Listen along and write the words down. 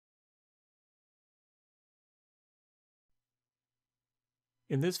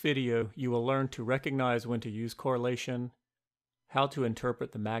In this video, you will learn to recognize when to use correlation, how to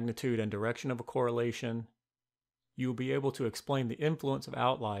interpret the magnitude and direction of a correlation. You will be able to explain the influence of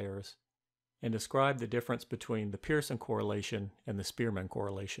outliers and describe the difference between the Pearson correlation and the Spearman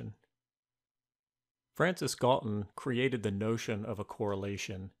correlation. Francis Galton created the notion of a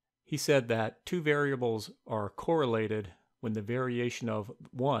correlation. He said that two variables are correlated when the variation of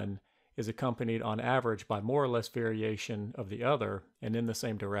one is accompanied on average by more or less variation of the other and in the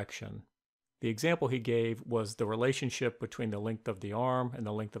same direction. The example he gave was the relationship between the length of the arm and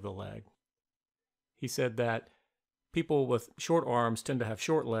the length of the leg. He said that people with short arms tend to have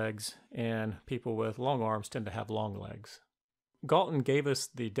short legs and people with long arms tend to have long legs. Galton gave us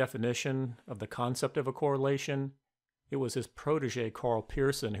the definition of the concept of a correlation. It was his protege Carl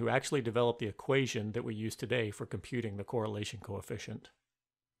Pearson who actually developed the equation that we use today for computing the correlation coefficient.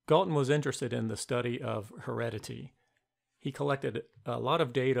 Galton was interested in the study of heredity. He collected a lot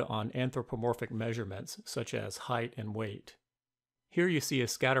of data on anthropomorphic measurements such as height and weight. Here you see a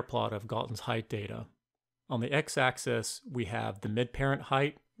scatter plot of Galton's height data. On the x-axis we have the mid-parent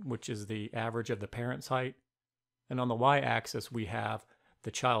height, which is the average of the parent's height, and on the y-axis we have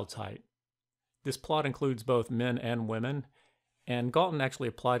the child's height. This plot includes both men and women, and Galton actually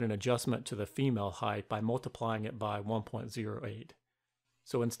applied an adjustment to the female height by multiplying it by 1.08.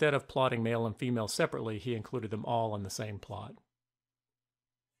 So instead of plotting male and female separately, he included them all in the same plot.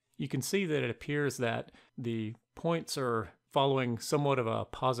 You can see that it appears that the points are following somewhat of a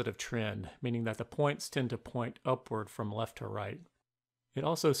positive trend, meaning that the points tend to point upward from left to right. It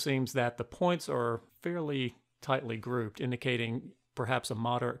also seems that the points are fairly tightly grouped, indicating perhaps a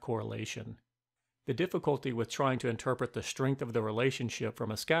moderate correlation. The difficulty with trying to interpret the strength of the relationship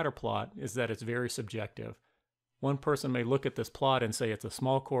from a scatter plot is that it's very subjective. One person may look at this plot and say it's a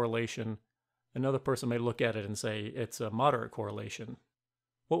small correlation. Another person may look at it and say it's a moderate correlation.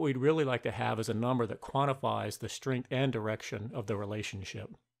 What we'd really like to have is a number that quantifies the strength and direction of the relationship.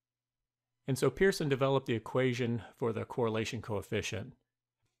 And so Pearson developed the equation for the correlation coefficient.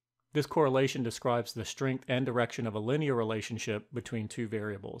 This correlation describes the strength and direction of a linear relationship between two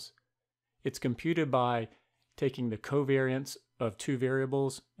variables. It's computed by taking the covariance of two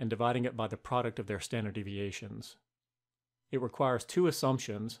variables and dividing it by the product of their standard deviations. It requires two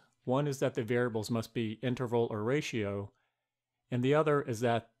assumptions. One is that the variables must be interval or ratio, and the other is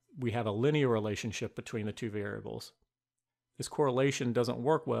that we have a linear relationship between the two variables. This correlation doesn't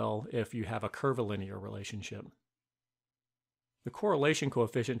work well if you have a curvilinear relationship. The correlation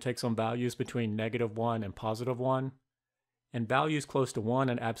coefficient takes on values between -1 and +1, and values close to 1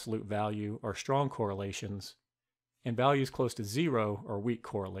 in absolute value are strong correlations, and values close to 0 are weak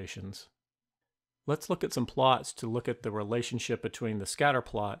correlations. Let's look at some plots to look at the relationship between the scatter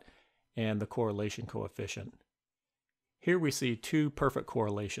plot and the correlation coefficient. Here we see two perfect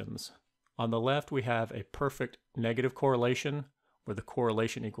correlations. On the left we have a perfect negative correlation where the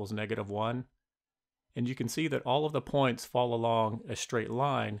correlation equals -1, and you can see that all of the points fall along a straight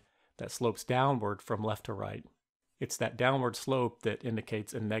line that slopes downward from left to right. It's that downward slope that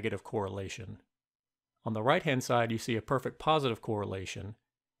indicates a negative correlation. On the right-hand side, you see a perfect positive correlation,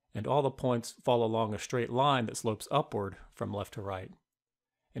 and all the points fall along a straight line that slopes upward from left to right.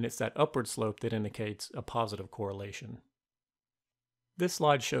 And it's that upward slope that indicates a positive correlation. This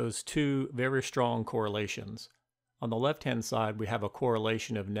slide shows two very strong correlations. On the left-hand side, we have a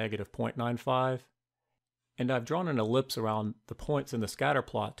correlation of -0.95, and I've drawn an ellipse around the points in the scatter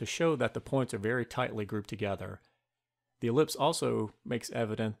plot to show that the points are very tightly grouped together. The ellipse also makes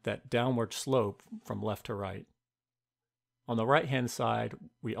evident that downward slope from left to right. On the right-hand side,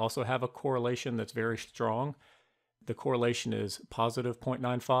 we also have a correlation that's very strong. The correlation is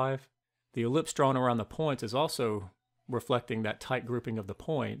 +0.95. The ellipse drawn around the points is also reflecting that tight grouping of the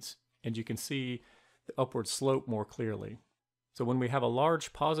points, and you can see the upward slope more clearly. So when we have a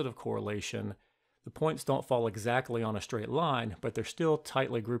large positive correlation, the points don't fall exactly on a straight line, but they're still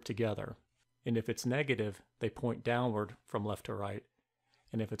tightly grouped together. And if it's negative, they point downward from left to right.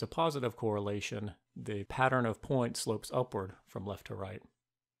 And if it's a positive correlation, the pattern of points slopes upward from left to right.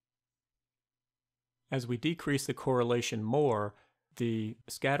 As we decrease the correlation more, the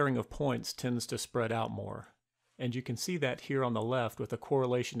scattering of points tends to spread out more. And you can see that here on the left with a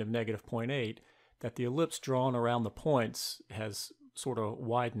correlation of -0.8, that the ellipse drawn around the points has sort of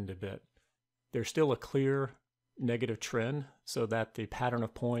widened a bit. There's still a clear negative trend, so that the pattern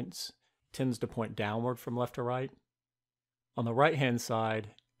of points tends to point downward from left to right. On the right-hand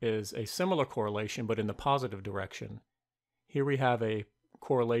side is a similar correlation, but in the positive direction. Here we have a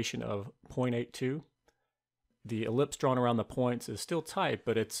correlation of 0.82. The ellipse drawn around the points is still tight,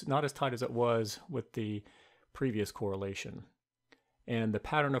 but it's not as tight as it was with the previous correlation. and the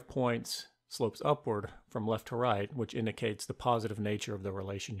pattern of points slopes upward from left to right, which indicates the positive nature of the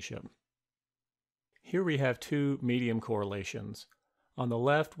relationship. Here we have two medium correlations. On the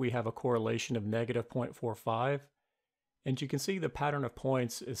left, we have a correlation of negative 0.45, and you can see the pattern of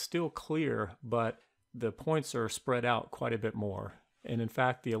points is still clear, but the points are spread out quite a bit more. And in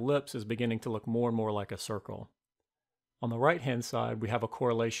fact, the ellipse is beginning to look more and more like a circle. On the right-hand side, we have a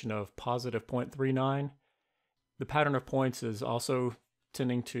correlation of positive 0.39. The pattern of points is also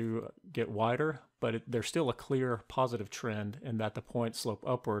tending to get wider, but there's still a clear positive trend in that the points slope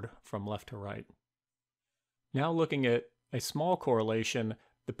upward from left to right. Now looking at a small correlation,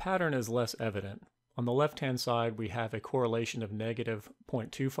 the pattern is less evident. On the left-hand side, we have a correlation of negative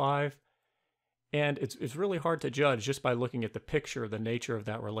 0.25, and it's really hard to judge just by looking at the picture the nature of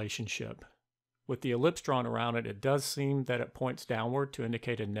that relationship. With the ellipse drawn around it, it does seem that it points downward to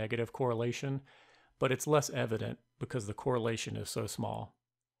indicate a negative correlation, but it's less evident because the correlation is so small.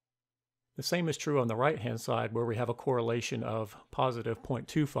 The same is true on the right-hand side where we have a correlation of positive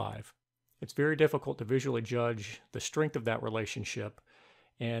 0.25. It's very difficult to visually judge the strength of that relationship,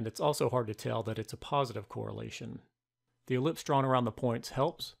 and it's also hard to tell that it's a positive correlation. The ellipse drawn around the points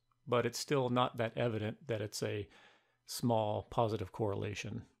helps, but it's still not that evident that it's a small positive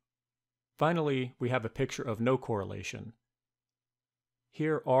correlation. Finally, we have a picture of no correlation.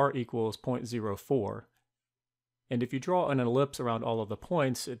 Here R equals 0.04, and if you draw an ellipse around all of the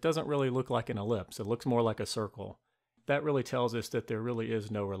points, it doesn't really look like an ellipse, it looks more like a circle. That really tells us that there really is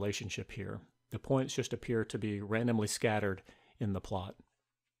no relationship here. The points just appear to be randomly scattered in the plot.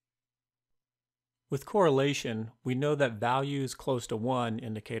 With correlation, we know that values close to 1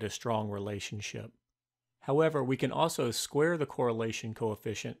 indicate a strong relationship. However, we can also square the correlation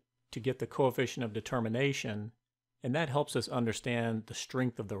coefficient to get the coefficient of determination, and that helps us understand the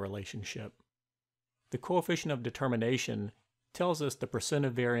strength of the relationship. The coefficient of determination tells us the percent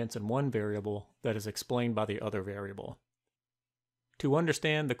of variance in one variable that is explained by the other variable. To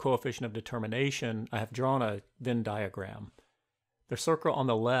understand the coefficient of determination, I have drawn a Venn diagram. The circle on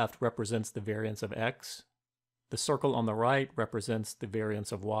the left represents the variance of x, the circle on the right represents the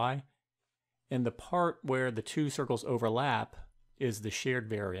variance of y, and the part where the two circles overlap is the shared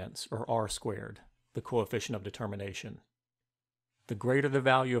variance, or r squared, the coefficient of determination. The greater the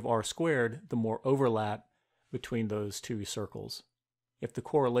value of r squared, the more overlap between those two circles. If the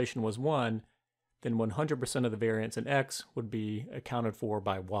correlation was 1, then 100% of the variance in x would be accounted for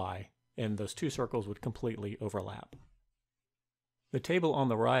by y, and those two circles would completely overlap. The table on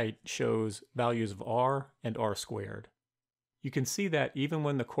the right shows values of r and r squared. You can see that even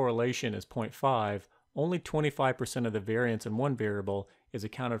when the correlation is 0.5, only 25% of the variance in one variable is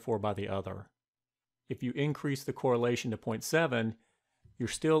accounted for by the other. If you increase the correlation to 0.7, you're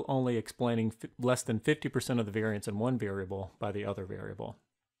still only explaining less than 50% of the variance in one variable by the other variable.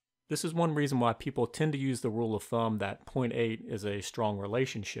 This is one reason why people tend to use the rule of thumb that 0.8 is a strong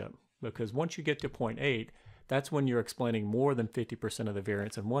relationship, because once you get to 0.8, that's when you're explaining more than 50% of the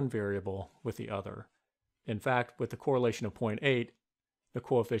variance in one variable with the other. In fact, with the correlation of 0.8, the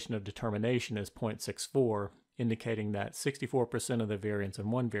coefficient of determination is 0.64, indicating that 64% of the variance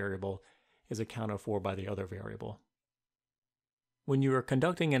in one variable is accounted for by the other variable. When you are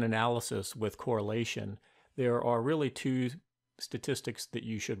conducting an analysis with correlation, there are really two statistics that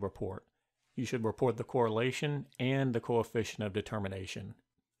you should report. You should report the correlation and the coefficient of determination.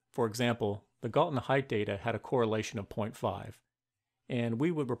 For example, the Galton height data had a correlation of 0.5, and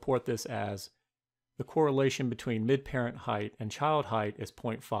we would report this as the correlation between mid-parent height and child height is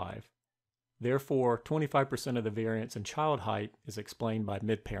 0.5. Therefore, 25% of the variance in child height is explained by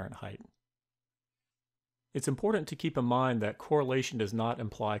mid-parent height. It's important to keep in mind that correlation does not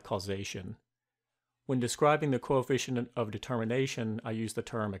imply causation. When describing the coefficient of determination, I use the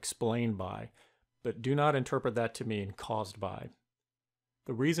term explained by, but do not interpret that to mean caused by.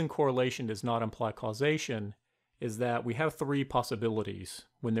 The reason correlation does not imply causation is that we have three possibilities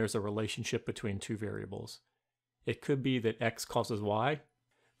when there's a relationship between two variables. It could be that X causes Y.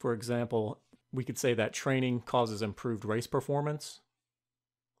 For example, we could say that training causes improved race performance.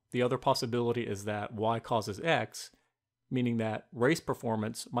 The other possibility is that Y causes X, meaning that race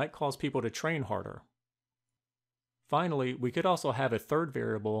performance might cause people to train harder. Finally, we could also have a third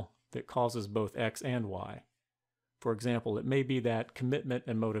variable that causes both X and Y. For example, it may be that commitment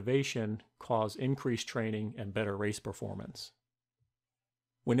and motivation cause increased training and better race performance.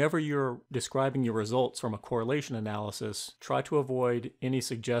 Whenever you're describing your results from a correlation analysis, try to avoid any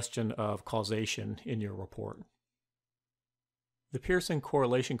suggestion of causation in your report. The Pearson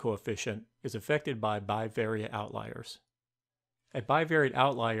correlation coefficient is affected by bivariate outliers. A bivariate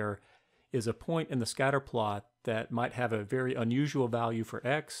outlier is a point in the scatter plot that might have a very unusual value for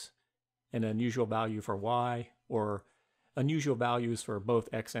x, an unusual value for y, or unusual values for both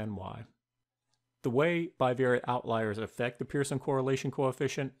x and y. The way bivariate outliers affect the Pearson correlation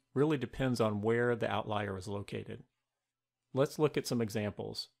coefficient really depends on where the outlier is located. Let's look at some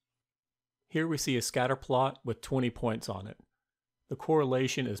examples. Here we see a scatter plot with 20 points on it. The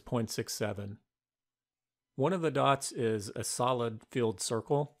correlation is 0.67. One of the dots is a solid filled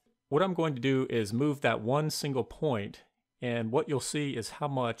circle. What I'm going to do is move that one single point, and what you'll see is how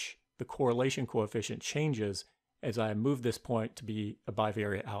much the correlation coefficient changes as I move this point to be a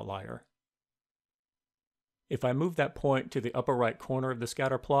bivariate outlier. If I move that point to the upper right corner of the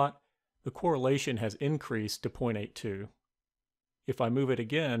scatter plot, the correlation has increased to 0.82. If I move it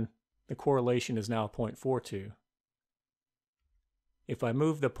again, the correlation is now 0.42. If I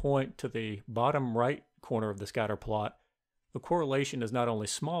move the point to the bottom right corner of the scatter plot, the correlation is not only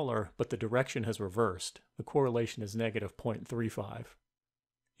smaller, but the direction has reversed. The correlation is negative 0.35.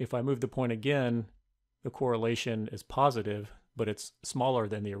 If I move the point again, the correlation is positive, but it's smaller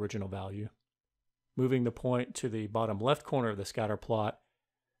than the original value. Moving the point to the bottom left corner of the scatter plot,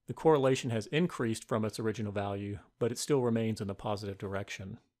 the correlation has increased from its original value, but it still remains in the positive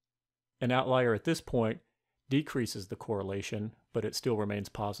direction. An outlier at this point decreases the correlation, but it still remains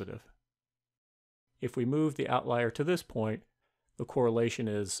positive. If we move the outlier to this point, the correlation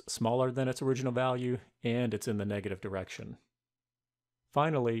is smaller than its original value, and it's in the negative direction.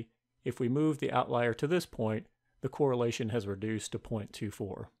 Finally, if we move the outlier to this point, the correlation has reduced to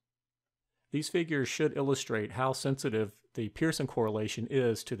 0.24. These figures should illustrate how sensitive the Pearson correlation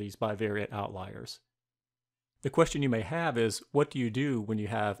is to these bivariate outliers. The question you may have is, what do you do when you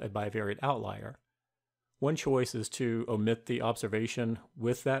have a bivariate outlier? One choice is to omit the observation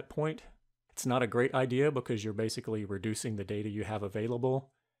with that point. It's not a great idea because you're basically reducing the data you have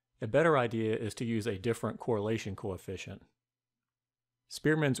available. A better idea is to use a different correlation coefficient.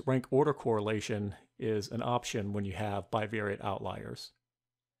 Spearman's rank order correlation is an option when you have bivariate outliers.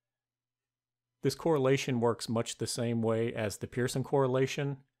 This correlation works much the same way as the Pearson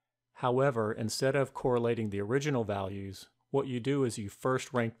correlation. However, instead of correlating the original values, what you do is you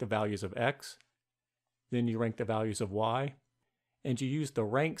first rank the values of x, then you rank the values of y, and you use the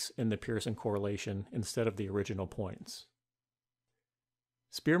ranks in the Pearson correlation instead of the original points.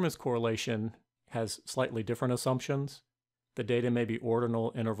 Spearman's correlation has slightly different assumptions. The data may be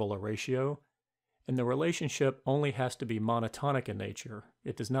ordinal, interval, or ratio, and the relationship only has to be monotonic in nature.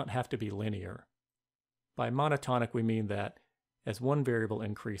 It does not have to be linear. By monotonic, we mean that as one variable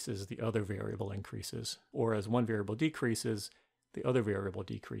increases, the other variable increases, or as one variable decreases, the other variable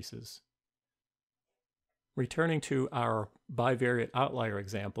decreases. Returning to our bivariate outlier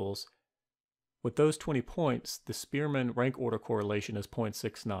examples, with those 20 points, the Spearman rank order correlation is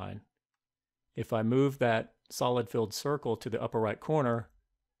 0.69. If I move that solid filled circle to the upper right corner,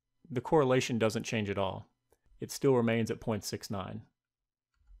 the correlation doesn't change at all. It still remains at 0.69.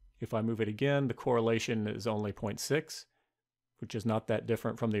 If I move it again, the correlation is only 0.6, which is not that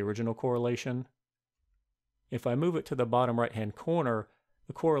different from the original correlation. If I move it to the bottom right-hand corner,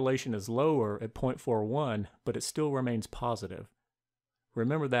 the correlation is lower at 0.41, but it still remains positive.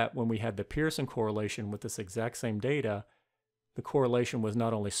 Remember that when we had the Pearson correlation with this exact same data, the correlation was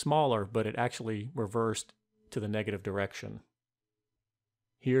not only smaller, but it actually reversed to the negative direction.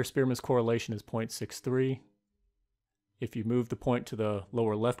 Here, Spearman's correlation is 0.63. If you move the point to the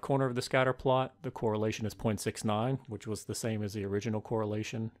lower left corner of the scatter plot, the correlation is 0.69, which was the same as the original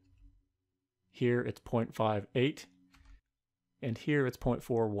correlation. Here it's 0.58, and here it's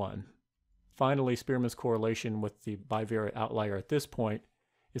 0.41. Finally, Spearman's correlation with the bivariate outlier at this point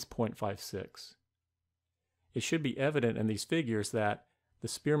is 0.56. It should be evident in these figures that the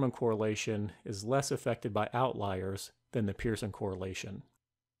Spearman correlation is less affected by outliers than the Pearson correlation.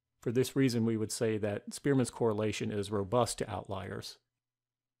 For this reason, we would say that Spearman's correlation is robust to outliers.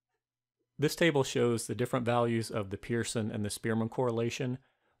 This table shows the different values of the Pearson and the Spearman correlation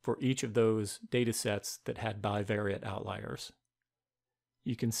for each of those data sets that had bivariate outliers.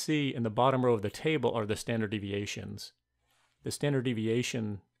 You can see in the bottom row of the table are the standard deviations. The standard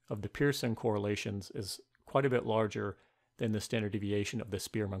deviation of the Pearson correlations is quite a bit larger than the standard deviation of the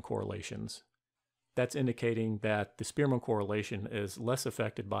Spearman correlations. That's indicating that the Spearman correlation is less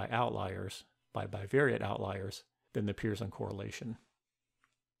affected by outliers, by bivariate outliers, than the Pearson correlation.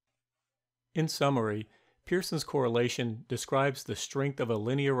 In summary, Pearson's correlation describes the strength of a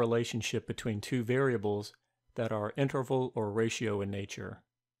linear relationship between two variables that are interval or ratio in nature.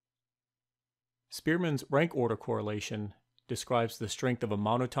 Spearman's rank order correlation describes the strength of a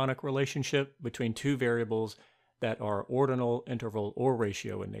monotonic relationship between two variables that are ordinal, interval, or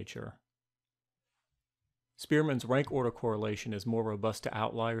ratio in nature. Spearman's rank order correlation is more robust to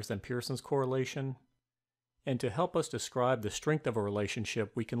outliers than Pearson's correlation. And to help us describe the strength of a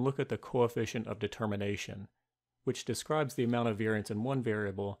relationship, we can look at the coefficient of determination, which describes the amount of variance in one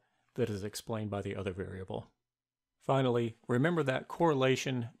variable that is explained by the other variable. Finally, remember that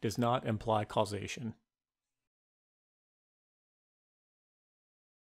correlation does not imply causation.